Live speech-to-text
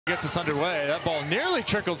Gets us underway. That ball nearly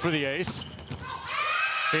trickled for the ace.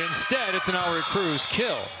 Instead, it's an Aurea Cruz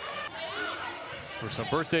kill. For some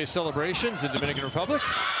birthday celebrations in Dominican Republic.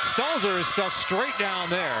 Stalzer is stuffed straight down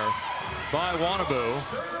there by Wanabu.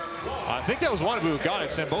 I think that was Wanabu who got it.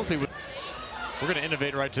 Sambothi. We're going to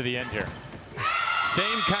innovate right to the end here.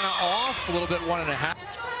 Same kind of off, a little bit 1.5.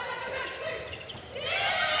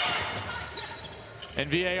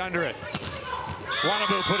 And VA under it.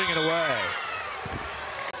 Wanabu putting it away.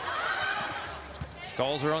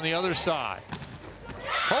 Stalzer on the other side.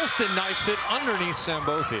 Holston knifes it underneath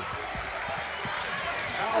Sambothi.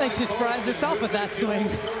 I think she surprised herself with that swing.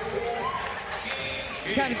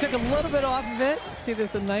 Kind of took a little bit off of it. See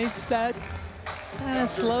this, a nice set. Kind of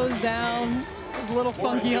slows down. It was a little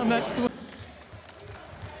funky on that swing.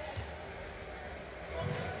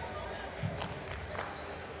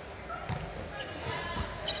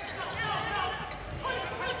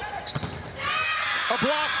 A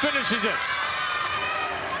block finishes it.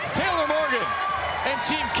 Taylor Morgan and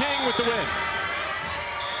Team King with the win.